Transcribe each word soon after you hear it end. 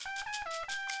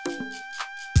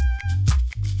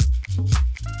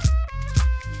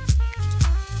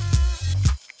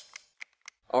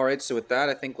All right, so with that,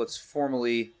 I think let's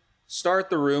formally start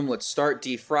the room. Let's start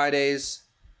DeFridays.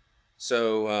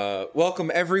 So,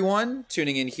 welcome everyone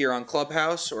tuning in here on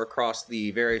Clubhouse or across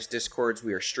the various Discords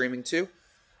we are streaming to.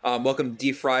 Welcome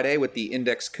to DeFriday with the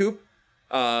Index Coop.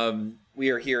 We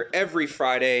are here every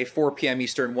Friday, 4 p.m.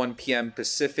 Eastern, 1 p.m.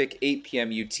 Pacific, 8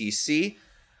 p.m. UTC.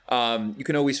 You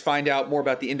can always find out more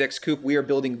about the Index Coop. We are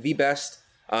building the best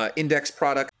index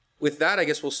product. With that, I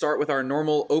guess we'll start with our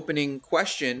normal opening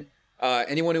question.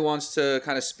 Anyone who wants to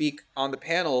kind of speak on the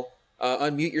panel,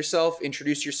 unmute yourself,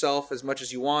 introduce yourself as much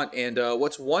as you want, and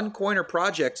what's one coin or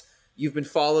project you've been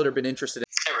followed or been interested in?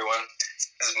 Hey everyone,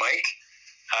 this is Mike.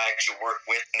 I actually work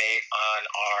with Nate on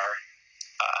our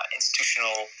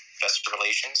institutional investor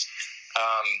relations.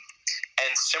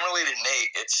 And similarly to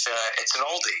Nate, it's an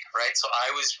oldie, right? So I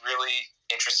was really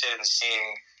interested in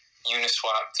seeing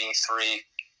Uniswap V3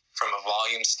 from a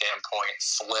volume standpoint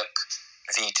flip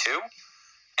V2.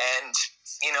 And,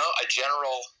 a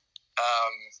general,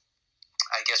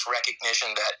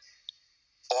 recognition that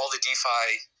all the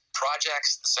DeFi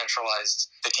projects,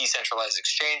 the decentralized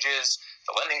exchanges,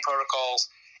 the lending protocols,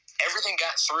 everything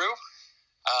got through.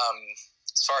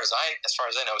 As far as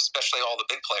I know, especially all the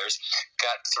big players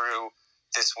got through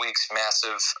this week's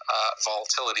massive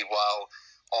volatility, while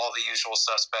all the usual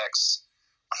suspects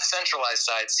on the centralized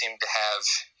side seem to have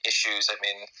issues. I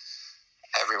mean,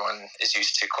 everyone is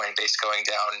used to Coinbase going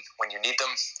down when you need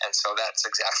them, and so that's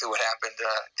exactly what happened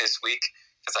this week.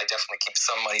 Because I definitely keep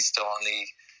some money still on the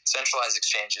centralized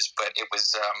exchanges, but it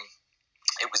was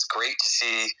great to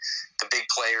see the big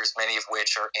players, many of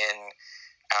which are in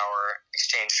our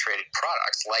exchange-traded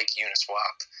products like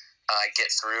Uniswap, get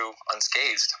through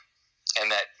unscathed, and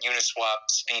that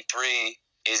Uniswap's V3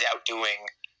 is outdoing,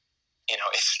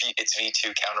 its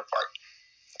V2 counterpart.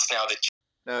 It's now the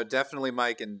No, definitely,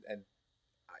 Mike, and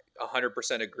I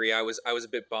 100% agree. I was a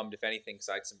bit bummed, if anything, because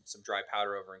I had some dry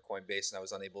powder over in Coinbase, and I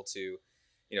was unable to,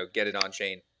 get it on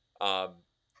chain.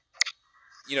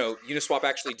 Uniswap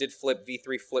actually did flip.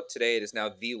 V3 flip today. It is now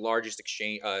the largest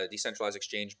exchange, decentralized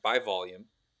exchange by volume.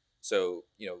 So,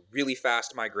 really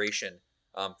fast migration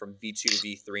from V2 to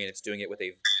V3, and it's doing it with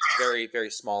a very, very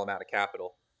small amount of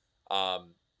capital,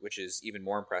 which is even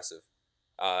more impressive.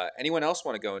 Anyone else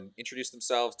want to go and introduce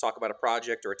themselves, talk about a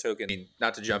project or a token? I mean,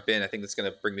 not to jump in, I think that's going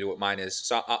to bring me to what mine is.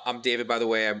 So I'm David, by the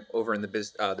way. I'm over in the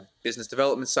business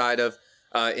development side of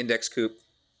Index Coop.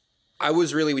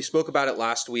 We spoke about it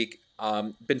last week.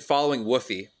 Been following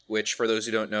Woofy, which for those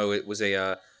who don't know, it was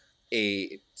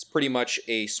it's pretty much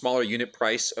a smaller unit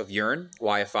price of Yearn,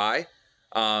 YFI.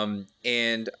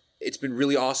 And it's been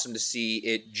really awesome to see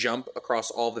it jump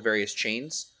across all the various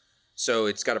chains. So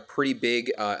it's got a pretty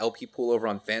big LP pool over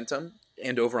on Phantom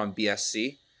and over on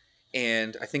BSC.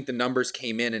 And I think the numbers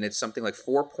came in, and it's something like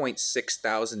 4.6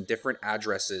 thousand different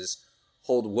addresses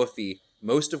hold Woofy,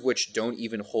 most of which don't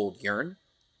even hold Yearn.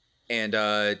 And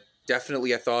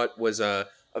definitely I thought was a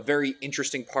very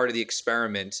interesting part of the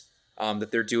experiment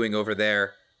that they're doing over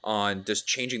there on just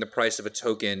changing the price of a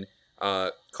token,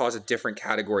 cause a different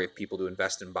category of people to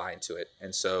invest and buy into it.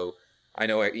 And so I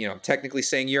know, I'm technically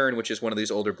saying Yearn, which is one of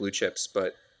these older blue chips,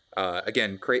 but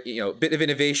again, a bit of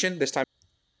innovation this time.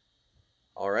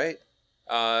 All right.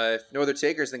 If no other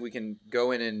takers, I think we can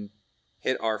go in and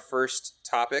hit our first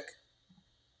topic.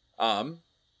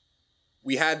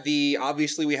 We had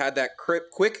that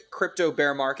quick crypto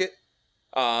bear market.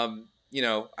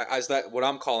 As that what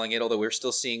I'm calling it, although we're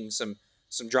still seeing some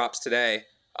drops today.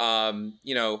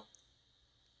 The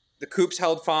Coops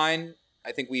held fine.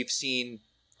 I think we've seen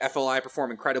FLI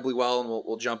perform incredibly well, and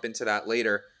we'll jump into that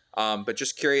later. But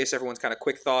just curious, everyone's kind of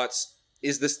quick thoughts.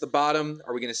 Is this the bottom?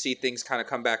 Are we going to see things kind of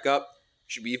come back up?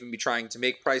 Should we even be trying to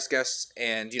make price guesses?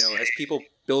 And, as people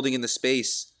building in the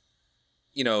space,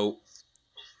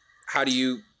 how do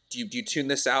you tune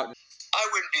this out? I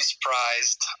wouldn't be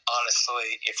surprised,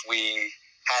 honestly, if we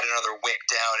had another wick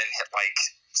down and hit like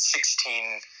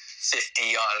 1650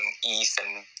 on ETH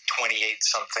and 28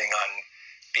 something on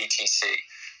BTC.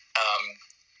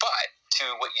 But to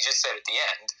what you just said at the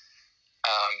end,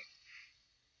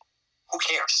 who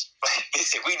cares?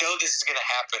 We know this is going to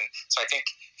happen. So I think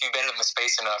if you've been in the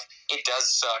space enough, it does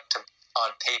suck to,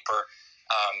 on paper,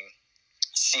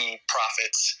 see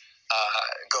profits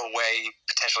go away,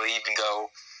 potentially even go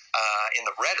in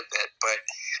the red a bit. But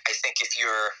I think if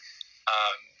you're,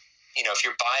 if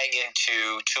you're buying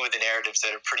into two of the narratives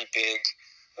that are pretty big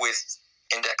with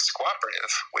Index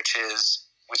Cooperative, which is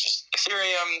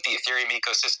Ethereum, the Ethereum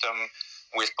ecosystem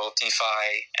with both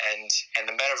DeFi and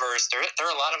the metaverse, there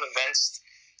are a lot of events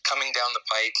coming down the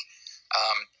pike.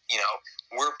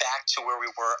 We're back to where we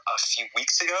were a few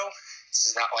weeks ago. This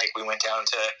is not like we went down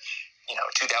to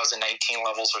 2019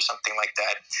 levels or something like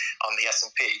that on the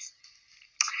S&P.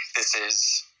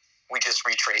 We just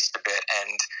retraced a bit,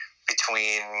 and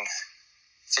between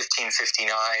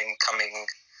 1559 coming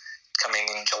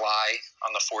in July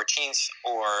on the 14th,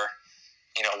 or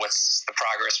what's the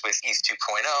progress with ETH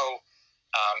 2.0,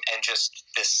 and just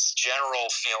this general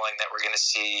feeling that we're going to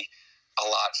see a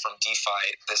lot from DeFi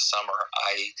this summer.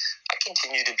 I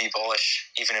continue to be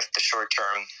bullish, even if the short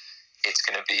term it's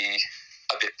going to be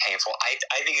a bit painful. I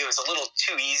think it was a little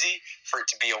too easy for it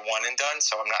to be a one and done,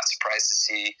 so I'm not surprised to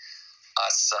see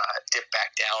us dip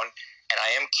back down. And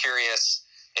I am curious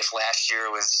if last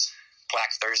year was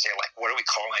Black Thursday. Like, what are we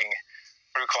calling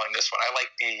this one? I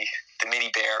like the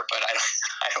mini bear, but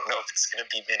I don't know if it's going to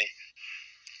be mini.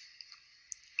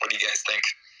 What do you guys think?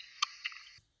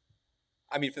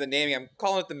 I mean, for the naming, I'm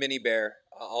calling it the mini bear.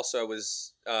 Also, I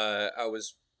was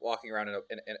walking around in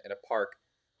a park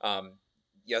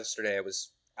yesterday. I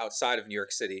was outside of New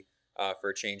York City for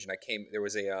a change, and there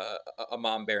was a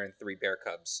mom bear and 3 bear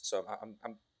cubs. So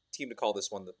I'm team to call this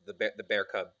one the bear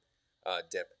cub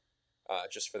dip.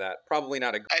 Just for that, probably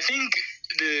not a. I think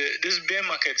this bear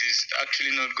market is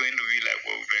actually not going to be like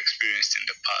what we've experienced in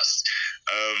the past.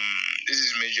 This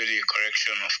is majorly a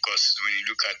correction, of course. When you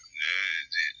look at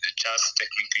the charts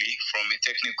technically, from a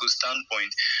technical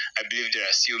standpoint, I believe there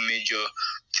are still major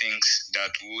things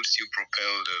that would still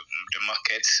propel the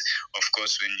markets. Of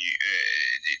course, when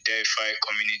the DeFi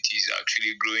community is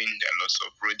actually growing, there are lots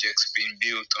of projects being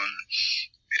built on.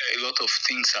 A lot of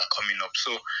things are coming up,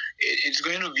 so it's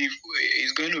going to be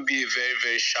a very,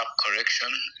 very sharp correction.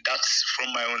 That's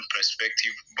from my own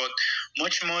perspective, but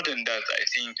much more than that, I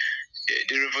think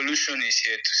the revolution is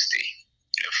here to stay.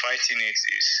 Fighting it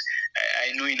is.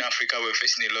 I know in Africa we're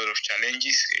facing a lot of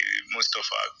challenges. Most of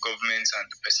our governments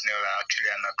and the personnel are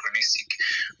actually anachronistic.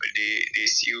 They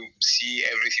still see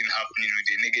everything happening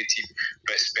with a negative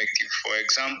perspective. For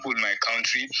example, my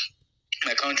country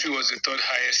was the third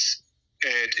highest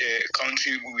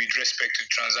country with respect to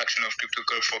transaction of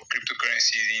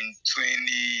cryptocurrencies in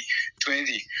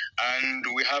 2020, and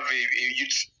we have a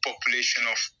huge population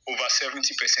of over 70%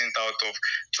 out of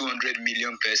 200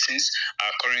 million persons.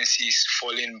 Our currency is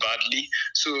falling badly,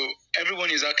 so everyone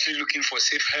is actually looking for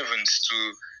safe havens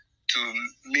to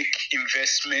make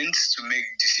investments, to make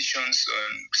decisions,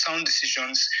 sound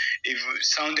decisions,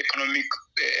 sound economic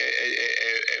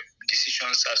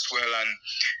decisions as well, and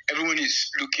everyone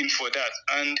is looking for that.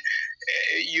 And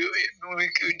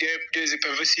there's a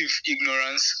pervasive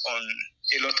ignorance on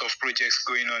a lot of projects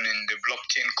going on in the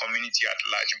blockchain community at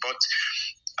large, but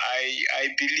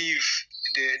I believe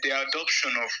the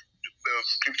adoption of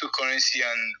cryptocurrency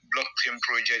and blockchain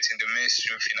projects in the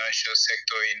mainstream financial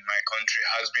sector in my country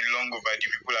has been long overdue.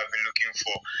 People have been looking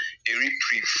for a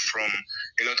reprieve from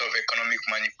a lot of economic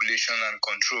manipulation and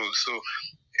control. So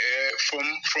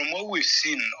from what we've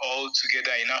seen all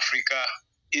together in Africa,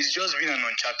 it's just been an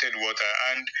uncharted water,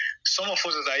 and some of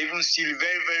us that are even still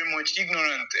very, very much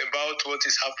ignorant about what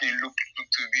is happening look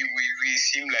to be we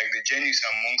seem like the genius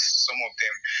amongst some of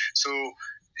them. So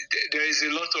there's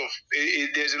a lot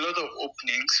of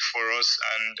openings for us,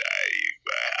 and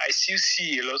I still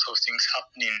see a lot of things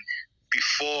happening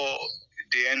before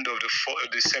the end of the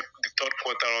third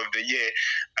quarter of the year.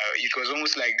 It was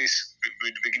almost like this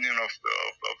with the beginning of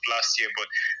last year, but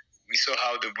we saw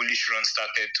how the bullish run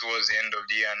started towards the end of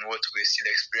the year, and what we're still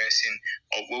experiencing,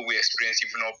 or what we experienced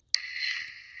even up.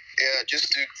 Yeah, just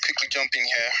to quickly jump in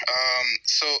here.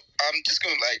 So I'm just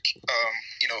gonna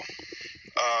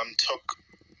talk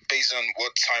based on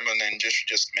what Simon and Josh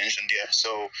just mentioned here.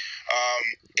 So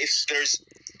if there's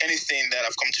anything that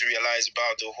I've come to realize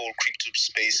about the whole crypto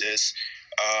spaces,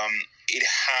 it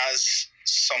has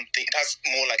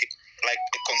more like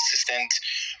a consistent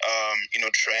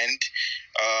trend.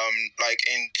 Like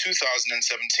in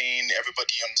 2017,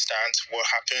 everybody understands what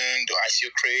happened, the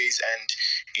ICO craze,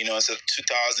 and so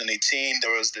 2018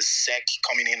 there was the SEC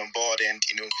coming in on board, and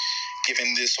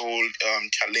given this whole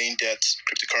challenge that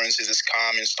cryptocurrencies is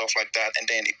scam and stuff like that, and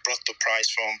then it brought the price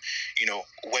from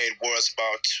where it was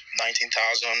about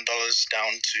 $19,000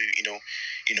 down to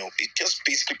it just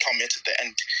basically plummeted there.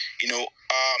 And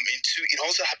it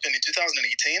also happened in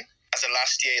 2018 as the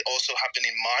last year. It also happened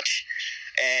in March,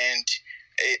 and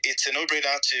it's a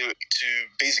no-brainer to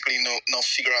basically not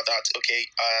figure out that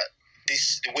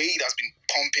the way it has been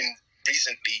pumping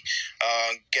recently,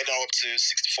 getting up to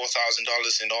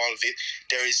 $64,000 and all of it,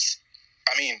 there is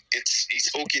I mean, it's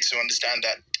okay to understand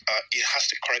that it has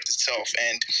to correct itself.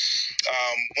 And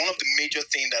one of the major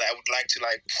things that I would like to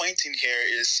like point in here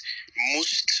is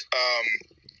most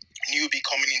newbie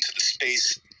coming into the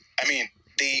space. I mean,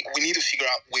 we need to figure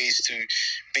out ways to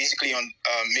basically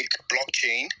make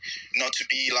blockchain not to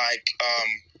be like I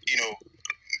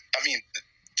mean,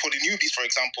 for the newbies, for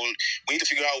example, we need to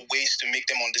figure out ways to make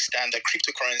them understand that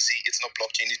cryptocurrency, it's not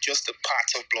blockchain, it's just a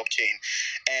part of blockchain.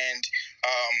 And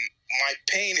my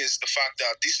pain is the fact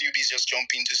that these newbies just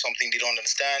jump into something they don't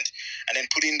understand and then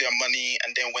put in their money.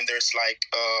 And then when there's like,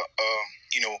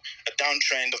 a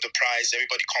downtrend of the price,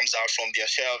 everybody comes out from their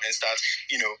shelf and start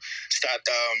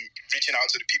reaching out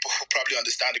to the people who probably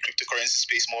understand the cryptocurrency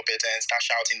space more better and start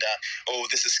shouting that, oh,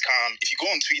 this is scam. If you go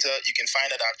on Twitter, you can find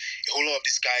out that a whole lot of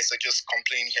these guys are just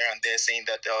complaining here and there saying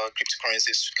that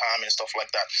cryptocurrency is scam and stuff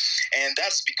like that. And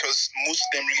that's because most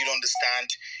of them really don't understand,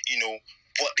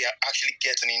 what they are actually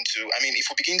getting into. I mean,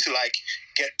 if we begin to like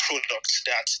get products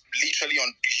that literally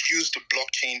use the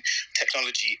blockchain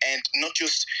technology and not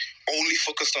just only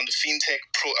focused on the fintech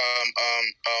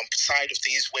side of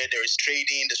things where there is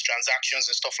trading, there's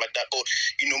transactions and stuff like that, but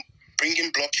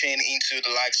bringing blockchain into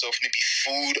the likes of maybe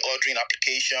food ordering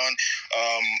application,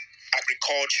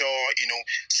 agriculture,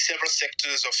 several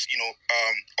sectors of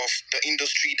the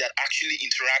industry that actually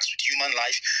interacts with human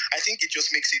life. I think it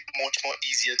just makes it much more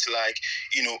easier to like,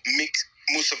 make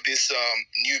most of these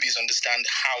newbies understand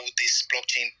how this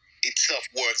blockchain itself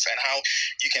works and how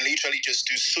you can literally just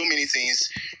do so many things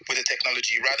with the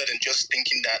technology rather than just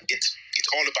thinking that it's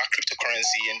all about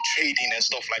cryptocurrency and trading and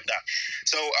stuff like that.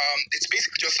 So it's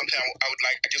basically just something I would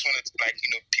like. I just want to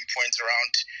pinpoint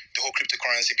around the whole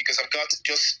cryptocurrency because I've got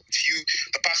just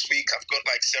the past week I've got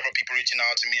like several people reaching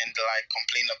out to me and like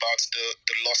complaining about the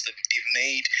loss that they've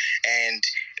made and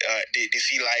they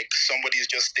feel like somebody is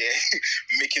just there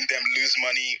making them lose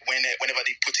money whenever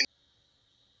they put in.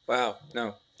 Wow,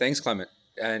 no, thanks, Clement,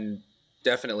 and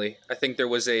definitely, I think there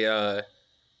was a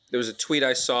tweet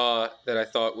I saw that I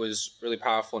thought was really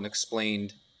powerful and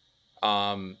explained,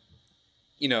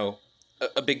 you know,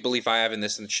 a big belief I have in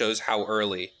this, and it shows how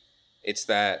early it's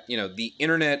that the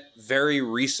internet very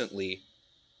recently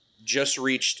just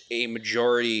reached a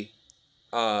majority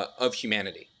of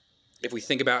humanity. If we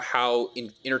think about how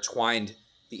intertwined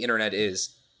the internet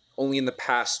is, only in the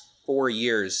past 4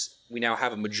 years we now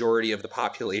have a majority of the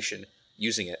population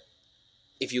using it.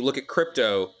 If you look at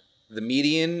crypto, the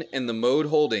median and the mode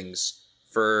holdings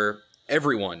for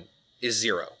everyone is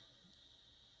 0.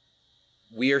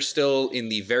 We are still in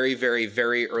the very, very,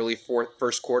 very early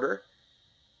first quarter,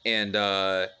 and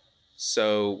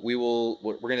so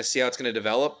we're going to see how it's going to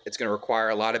develop. It's going to require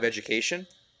a lot of education.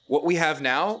 What we have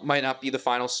now might not be the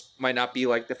final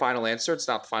answer. It's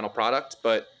not the final product,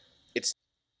 but it's.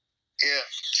 Yeah,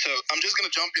 so I'm just going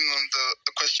to jump in on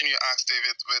the question you asked,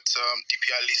 David, with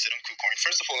DPI listed on KuCoin.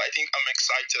 First of all, I think I'm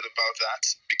excited about that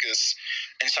because,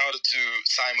 and shout out to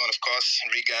Simon, of course,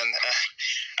 Regan,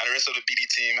 and the rest of the BD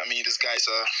team. I mean, these guys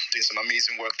are doing some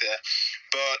amazing work there.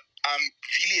 But I'm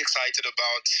really excited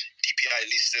about DPI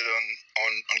listed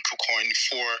on KuCoin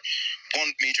for one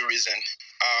major reason.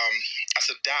 As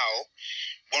a DAO,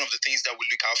 one of the things that we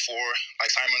look out for,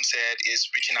 like Simon said, is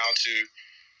reaching out to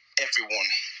everyone,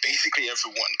 basically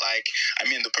everyone. Like, I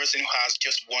mean, the person who has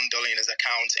just $1 in his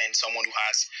account and someone who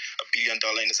has $1 billion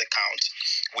in his account.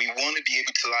 We want to be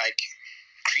able to like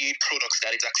create products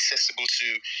that is accessible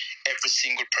to every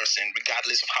single person,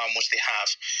 regardless of how much they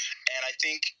have. And I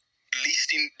think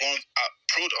listing one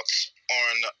products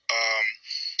on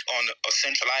a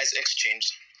centralized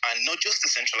exchange, and not just a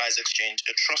centralized exchange,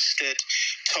 a trusted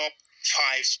top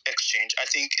 5 exchange, I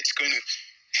think it's going to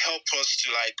help us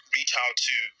to like reach out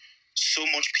to so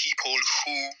much people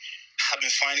who have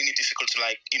been finding it difficult to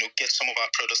like get some of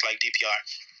our products like DPR.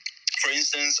 For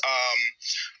instance,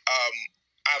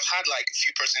 I've had like a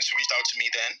few persons who reached out to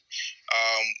me then.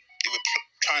 They were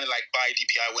trying to like buy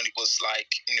DPI when it was like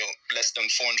less than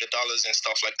 $400 and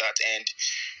stuff like that. And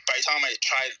by the time I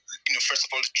tried, first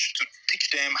of all to teach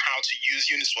them how to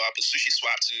use Uniswap or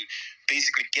SushiSwap to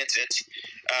basically get it,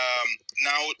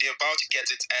 now they're about to get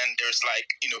it, and there's like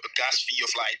a gas fee of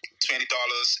like $20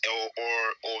 or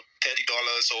 $30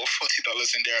 or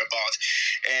 $40 in there about,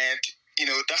 and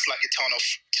that's like a ton of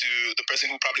to the person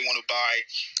who probably want to buy,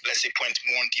 let's say 0.1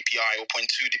 DPI or 0.2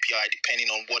 DPI, depending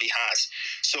on what he has.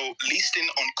 So listing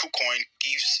on KuCoin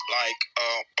gives like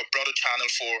a broader channel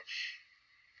for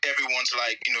everyone to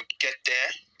like get there,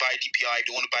 buy DPI.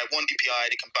 They want to buy 1 DPI,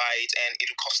 they can buy it, and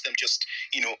it'll cost them just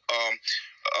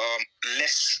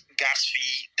less gas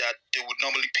fee that they would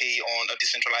normally pay on a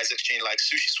decentralized exchange like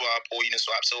SushiSwap or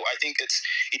Uniswap. So I think it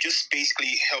just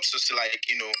basically helps us to like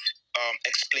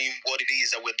explain what it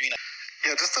is that we're doing.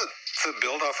 Yeah, just to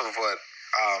build off of what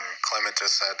Clement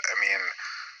just said. I mean,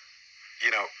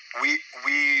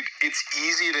 we it's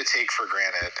easy to take for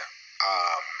granted,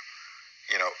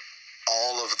 you know,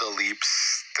 all of the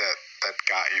leaps that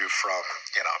got you from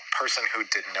a person who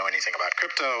didn't know anything about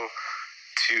crypto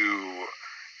to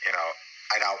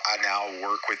I now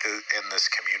work with it in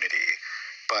this community,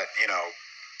 but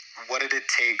what did it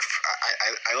take?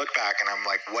 I look back and I'm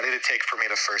like, what did it take for me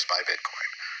to first buy Bitcoin?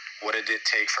 What did it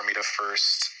take for me to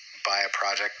first buy a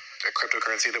project, a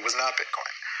cryptocurrency that was not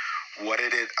Bitcoin? What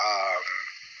did it,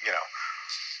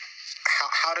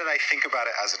 how did I think about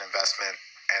it as an investment?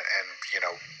 And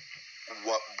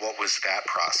what was that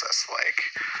process like?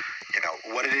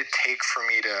 What did it take for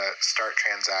me to start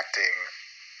transacting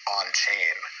on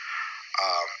chain?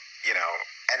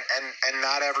 And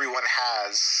not everyone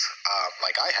has,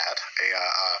 like I had,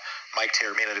 Mike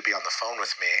Terramina to be on the phone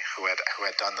with me, who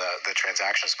had done the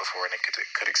transactions before, and it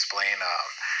could explain,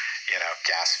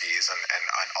 gas fees and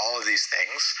all of these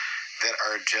things that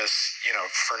are just,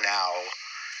 for now,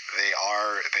 they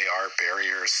are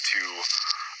barriers to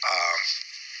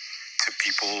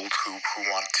people who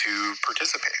want to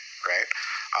participate, right?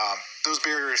 Those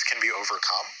barriers can be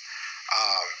overcome,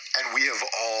 and we have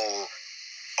all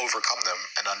overcome them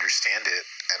and understand it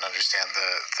and understand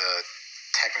the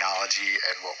technology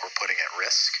and what we're putting at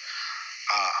risk.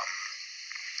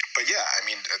 But yeah, I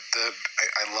mean,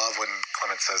 I love when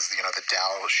Clement says, the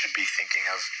DAO should be thinking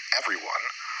of everyone,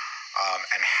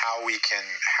 and how we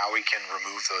can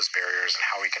remove those barriers and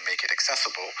how we can make it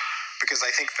accessible, because I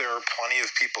think there are plenty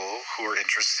of people who are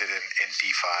interested in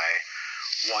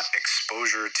DeFi, want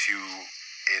exposure to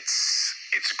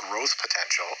its growth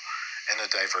potential in a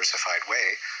diversified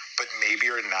way, but maybe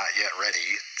are not yet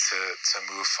ready to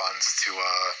move funds to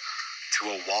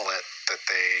a wallet that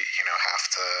they have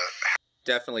to.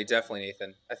 Definitely,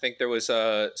 Nathan. I think there was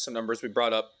some numbers we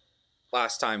brought up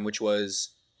last time, which was,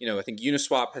 I think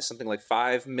Uniswap has something like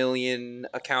 5 million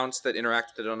accounts that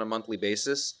interact with it on a monthly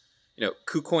basis.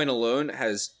 KuCoin alone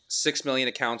has 6 million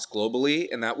accounts globally,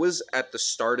 and that was at the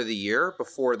start of the year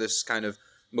before this kind of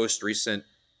most recent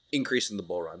increase in the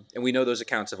bull run. And we know those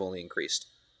accounts have only increased.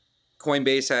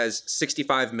 Coinbase has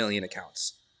 65 million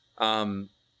accounts.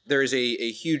 There is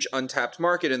a huge untapped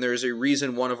market, and there is a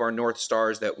reason one of our North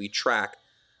Stars that we track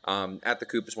at the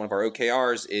Coop is one of our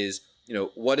OKRs is,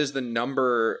 what is the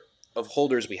number of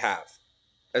holders we have?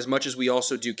 As much as we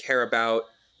also do care about,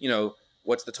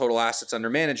 what's the total assets under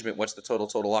management, what's the total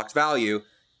locked value,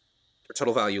 or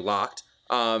total value locked,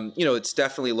 it's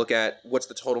definitely look at what's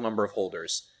the total number of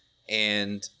holders.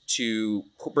 And to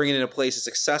bring it in a place as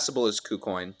accessible as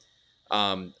KuCoin,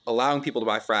 allowing people to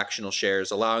buy fractional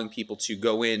shares, allowing people to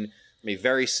go in a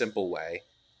very simple way.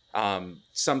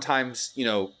 Sometimes,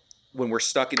 when we're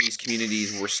stuck in these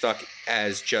communities, we're stuck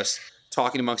as just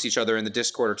talking amongst each other in the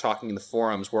Discord or talking in the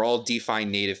forums. We're all DeFi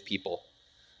native people.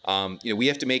 We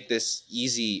have to make this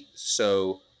easy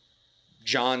so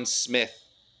John Smith,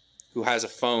 who has a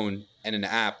phone and an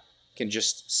app, can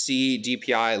just see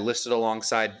DPI listed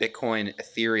alongside Bitcoin,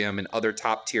 Ethereum, and other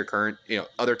top tier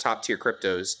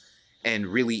cryptos, and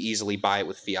really easily buy it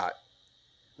with fiat.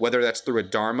 Whether that's through a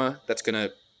Dharma that's going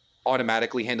to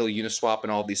automatically handle Uniswap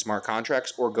and all of these smart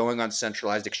contracts, or going on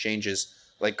centralized exchanges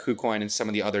like KuCoin and some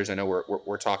of the others I know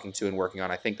we're talking to and working on.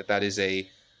 I think that is a,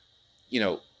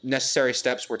 necessary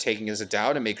steps we're taking as a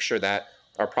DAO to make sure that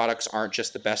our products aren't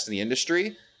just the best in the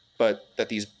industry, but that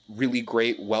these really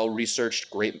great, well-researched,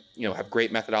 great, have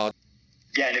great methodology.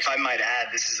 Yeah, and if I might add,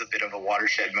 this is a bit of a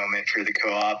watershed moment for the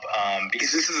co-op,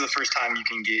 because this is the first time you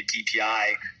can get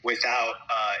DPI without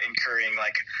incurring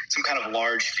like some kind of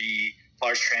large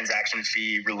transaction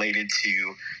fee related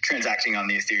to transacting on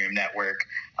the Ethereum network.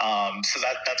 So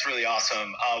that's really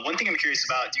awesome. One thing I'm curious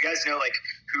about, do you guys know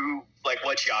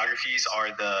what geographies are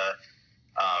the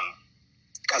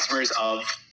customers of?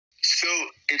 So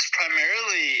it's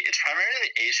primarily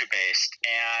Asia based,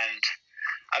 and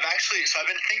I've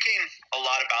been thinking a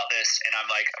lot about this, and I'm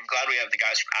glad we have the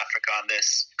guys from Africa on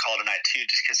this call tonight too,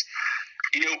 just because,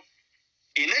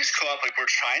 in this co-op, we're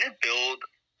trying to build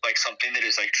something that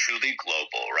is truly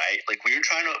global, right? We are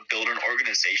trying to build an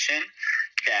organization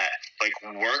that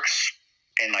works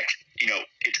and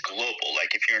it's global.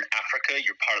 If you're in Africa,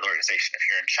 you're part of the organization. If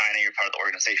you're in China, you're part of the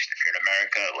organization. If you're in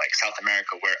America, South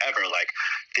America, wherever,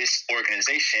 this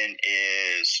organization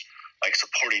is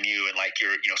supporting you, and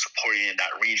you're supporting in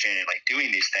that region and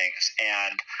doing these things.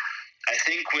 And I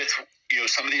think with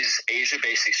some of these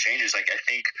Asia-based exchanges, I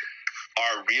think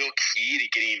our real key to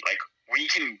getting we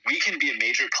can be a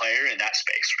major player in that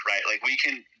space, right? We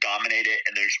can dominate it,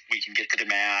 and we can get the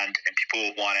demand, and people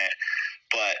will want it.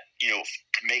 But,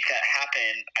 to make that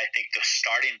happen, I think the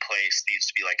starting place needs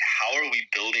to be like, how are we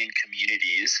building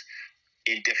communities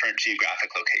in different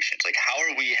geographic locations? Like, how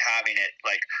are we having it,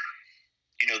 like,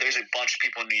 there's a bunch of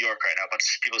people in New York right now, a bunch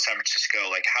of people in San Francisco.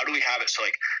 Like, how do we have it so,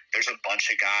 like, there's a bunch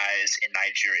of guys in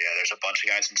Nigeria, there's a bunch of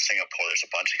guys in Singapore, there's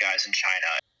a bunch of guys in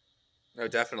China? No,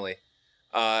 definitely.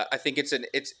 I think it's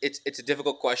a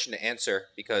difficult question to answer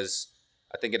because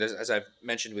I think it is, as I've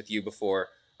mentioned with you before,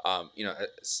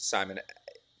 Simon,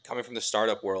 coming from the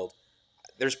startup world,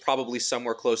 there's probably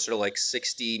somewhere closer to like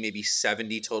 60, maybe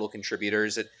 70 total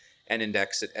contributors at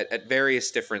Index at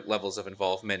various different levels of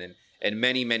involvement, and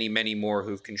many, many, many more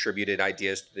who've contributed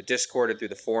ideas through the Discord or through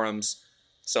the forums.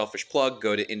 Selfish plug,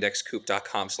 go to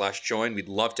indexcoop.com/join. We'd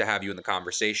love to have you in the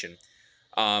conversation.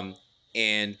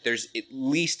 And there's at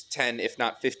least 10, if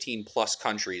not 15 plus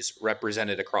countries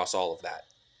represented across all of that.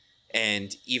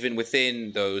 And even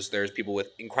within those, there's people with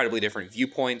incredibly different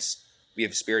viewpoints. We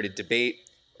have spirited debate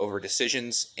over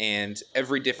decisions, and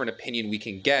every different opinion we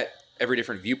can get, every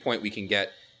different viewpoint we can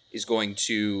get is going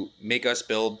to make us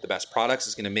build the best products.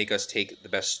 It's going to make us take the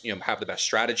best, have the best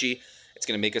strategy. It's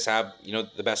going to make us have,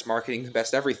 the best marketing, the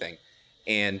best everything.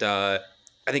 And I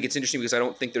think it's interesting because I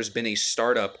don't think there's been a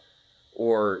startup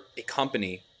or a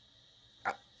company,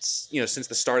 since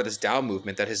the start of this DAO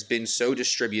movement that has been so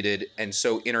distributed and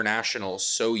so international,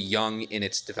 so young in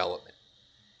its development.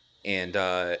 And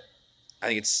I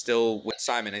think it's still with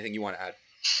Simon. Anything you want to add?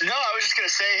 No, I was just gonna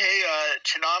say, hey,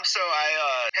 Chinamso,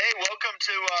 hey, welcome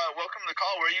to the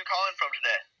call. Where are you calling from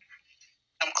today?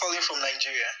 I'm calling from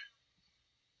Nigeria.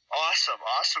 Awesome.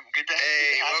 Good to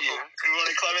have you.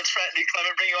 Did Clement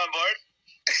bring you on board?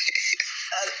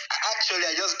 Actually,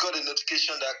 I just got a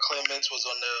notification that Clement was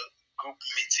on a group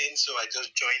meeting, so I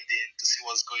just joined in to see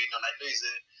what's going on. I know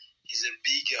he's a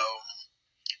big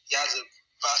he has a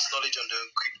vast knowledge on the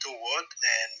crypto world,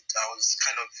 and I was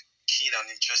kind of keen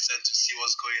and interested to see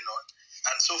what's going on.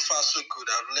 And so far, so good.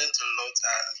 I've learned a lot,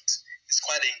 and it's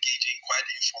quite engaging, quite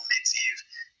informative,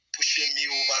 pushing me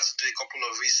over to do a couple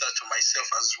of research on myself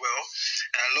as well.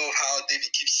 And I love how David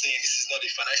keeps saying this is not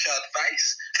a financial advice.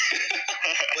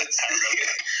 but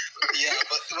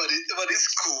it's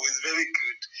cool. It's very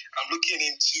good. I'm looking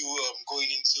into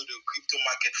going into the crypto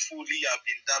market fully. I've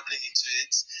been dabbling into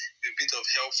it with a bit of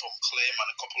help from Clem and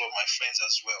a couple of my friends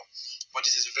as well. But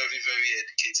this is very, very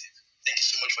educative. Thank you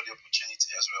so much for the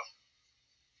opportunity as well.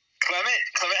 Clement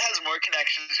has more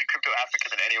connections in Crypto Africa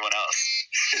than anyone else.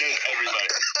 He knows everybody.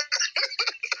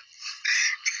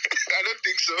 I don't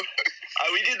think so.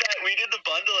 We did that. We did the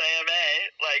bundle AMA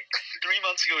like 3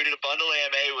 months ago. We did a bundle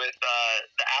AMA with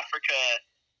the Africa,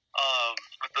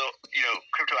 with the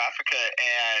Crypto Africa,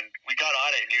 and we got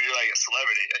on it, and you were like a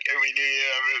celebrity. Like everybody knew you.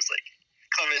 Everybody was like,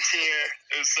 Clement's here.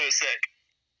 It was so sick.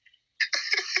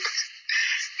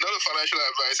 Not a financial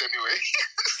advice, anyway.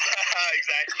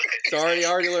 Exactly. It's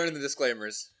already learning the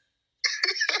disclaimers.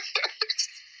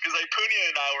 Because like Punya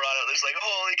and I were on it. There's like,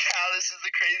 holy cow, this is the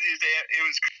craziest day. It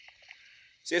was.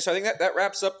 So I think that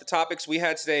wraps up the topics we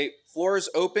had today. Floor is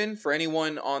open for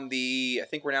anyone on the. I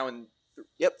think we're now in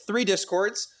 3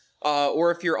 Discords. Or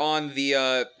if you're on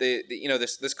the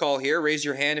this call here, raise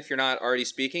your hand if you're not already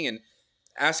speaking and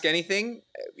ask anything.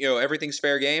 Everything's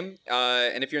fair game.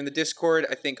 And if you're in the Discord,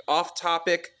 I think off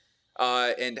topic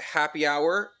and happy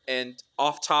hour and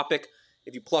off topic,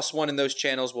 if you +1 in those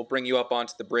channels, we'll bring you up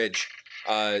onto the bridge.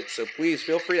 So please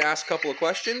feel free to ask a couple of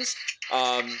questions.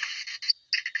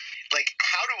 Like,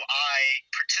 how do I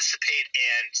participate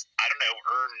and, I don't know,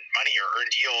 earn money or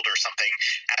earn yield or something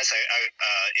as a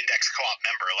Index Co-op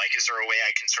member? Like, is there a way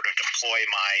I can sort of deploy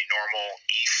my normal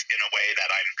ETH in a way that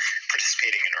I'm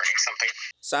participating and earning something?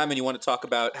 Simon, you want to talk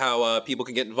about how people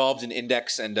can get involved in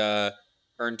Index and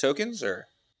earn tokens?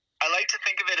 Or I like to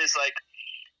think of it as like,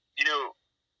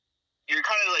 you're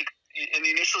kind of like in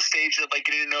the initial stage of like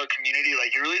getting to know a community,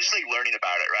 like you're really just like learning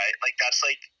about it, right? Like that's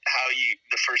like how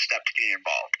the first step to getting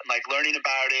involved. And like learning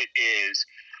about it is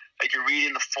like you're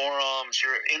reading the forums,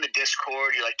 you're in the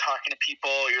Discord, you're like talking to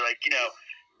people, you're like,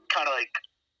 kind of like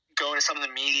going to some of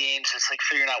the meetings, just like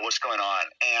figuring out what's going on.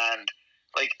 And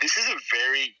like this is a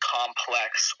very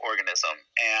complex organism,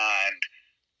 and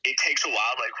it takes a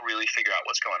while to like really figure out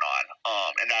what's going on,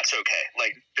 and that's okay.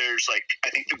 Like there's like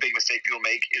I think the big mistake people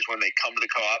make is when they come to the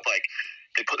co-op, like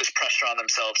they put this pressure on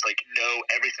themselves, like know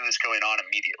everything that's going on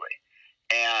immediately,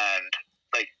 and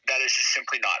like that is just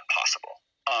simply not possible.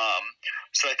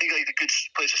 So I think like the good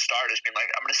place to start is being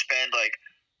like, I'm going to spend like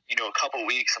a couple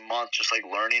weeks, a month, just like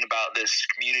learning about this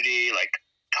community, like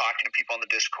talking to people on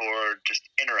the Discord, just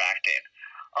interacting.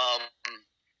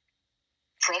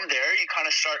 From there, you kind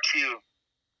of start to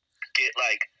get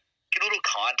get a little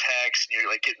context, and you're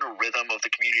like getting a rhythm of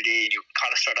the community, and you kind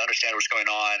of start to understand what's going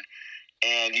on.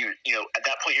 And you know, at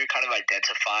that point, you're kind of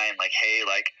identifying like, hey,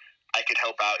 like I could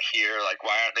help out here. Like,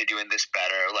 why aren't they doing this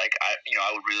better? Like, I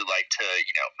would really like to,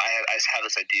 I just have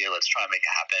this idea. Let's try and make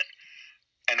it happen.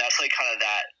 And that's like kind of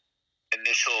that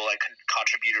initial like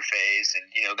contributor phase, and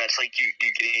that's like you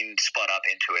getting spun up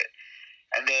into it.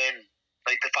 And then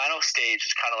like the final stage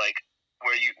is kind of like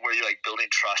where you're like building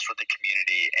trust with the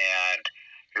community, and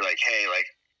you're like, hey, like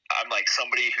I'm like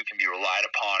somebody who can be relied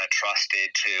upon and trusted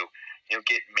to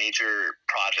get major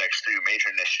projects through,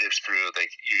 major initiatives through.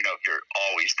 Like you're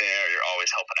always there, you're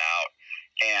always helping out.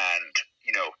 And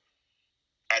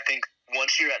I think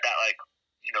once you're at that like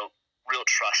real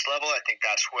trust level, I think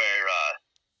that's where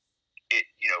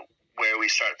where we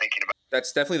start thinking about.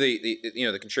 That's definitely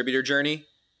the contributor journey.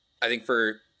 I think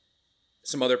for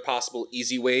some other possible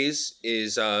easy ways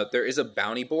is there is a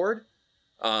bounty board.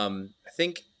 I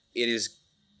think it is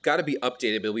got to be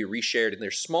updated, but it'll be reshared, and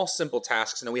there's small, simple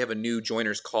tasks. I know we have a new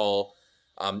joiners call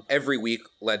every week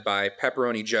led by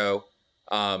Pepperoni Joe,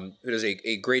 who does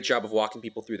a great job of walking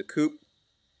people through the coop.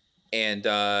 And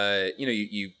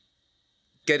you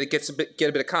get a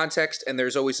bit of context, and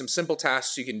there's always some simple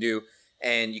tasks you can do,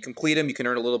 and you complete them, you can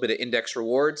earn a little bit of index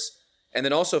rewards. And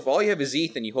then also, if all you have is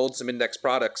ETH and you hold some index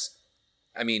products,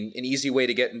 I mean, an easy way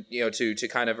to get to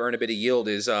kind of earn a bit of yield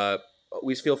is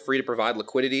always feel free to provide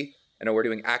liquidity. I know we're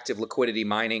doing active liquidity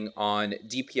mining on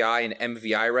DPI and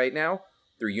MVI right now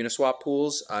through Uniswap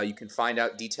pools. You can find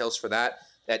out details for that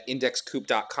at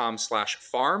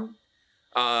indexcoop.com/farm.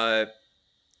 And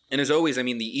as always, I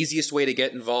mean, the easiest way to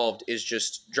get involved is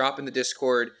just drop in the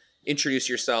Discord, introduce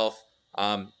yourself.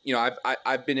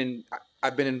 I've been in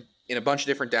a bunch of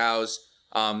different DAOs.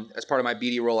 As part of my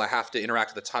BD role, I have to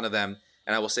interact with a ton of them,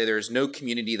 and I will say there is no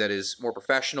community that is more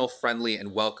professional, friendly,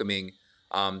 and welcoming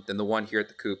than the one here at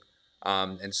the Coop.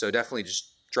 And so definitely just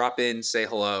drop in, say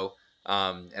hello,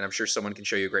 and I'm sure someone can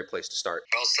show you a great place to start.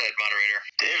 Well said, moderator.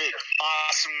 David,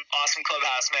 awesome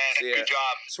Clubhouse, man. Good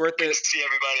job. It's worth Good it. to see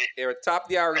everybody. Yeah, we're at the top of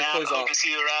the hour. We're going to close off. Hope to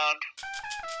see you around.